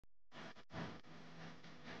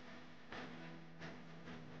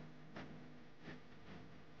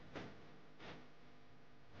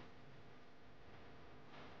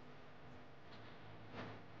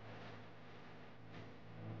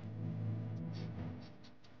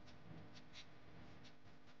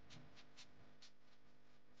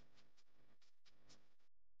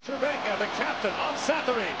Captain on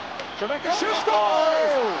Sathary. Jamaica shoots,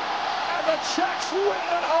 scores! And the Czechs win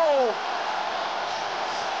at home.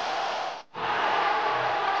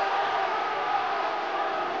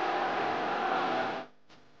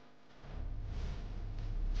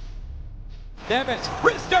 Demis,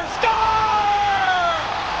 Rister, score!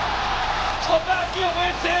 Slovakia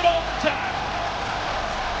wins in overtime.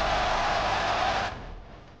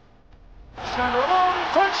 Schneider alone,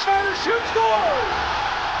 Frank Schneider shoots, scores!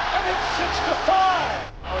 And it's 6-5.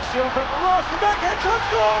 A steal from Ross, the backhand shot,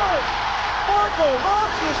 scores! Marco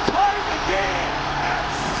Rossi has tied the game at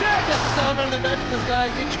 6. Just sound on the bench, this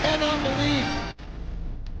guy, you cannot believe.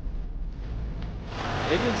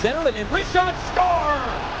 Indian Zennerland and Rishon score!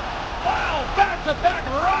 Wow, back-to-back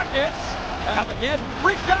rockets! And again,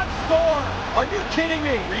 Rishon score! Are you kidding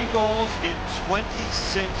me? 3 goals in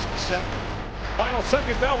 26 seconds. Final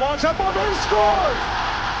seconds now, launch up on there, scores!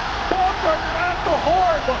 Baumgartner at the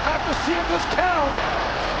horn. We'll have to see if this counts.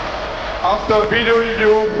 After video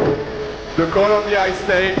review, the call on the ice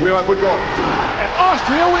say we are good goal. And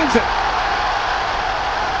Austria wins it.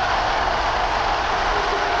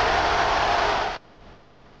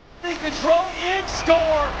 Control in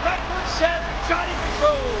score! Record set, Johnny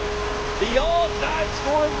Control! The all-time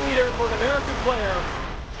scoring leader for an American player.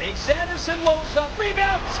 Big Sanderson loads up,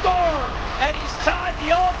 rebound, score! And he's tied the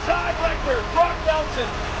all-time record. Brock Nelson,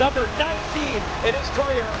 number 19 in his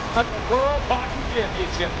career at the World Hockey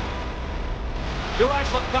Championship. Juraj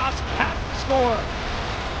Slafkovsky has to score.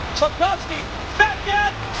 Slafkovsky,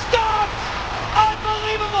 backhand, stops!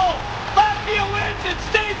 Unbelievable! Latvia wins and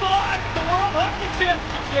stays alive at the World Hockey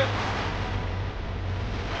Championship.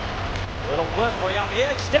 Little blip way on the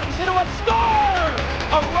edge, steps into a score!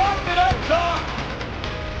 A rocket up top!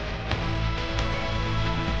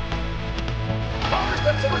 Palmer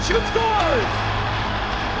steps in and shoots, scores!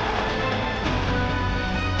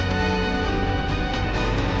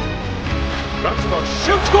 Gunsmoke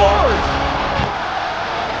shoots, scores!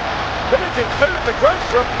 Bennington cleared the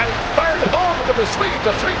Grunstrom and he fired it home into the Swedes,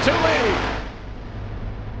 a 3-2 lead.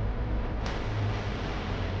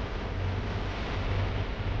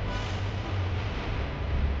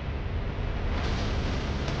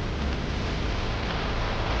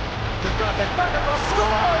 Back across,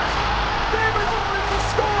 scores! David Orleans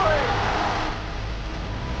scores!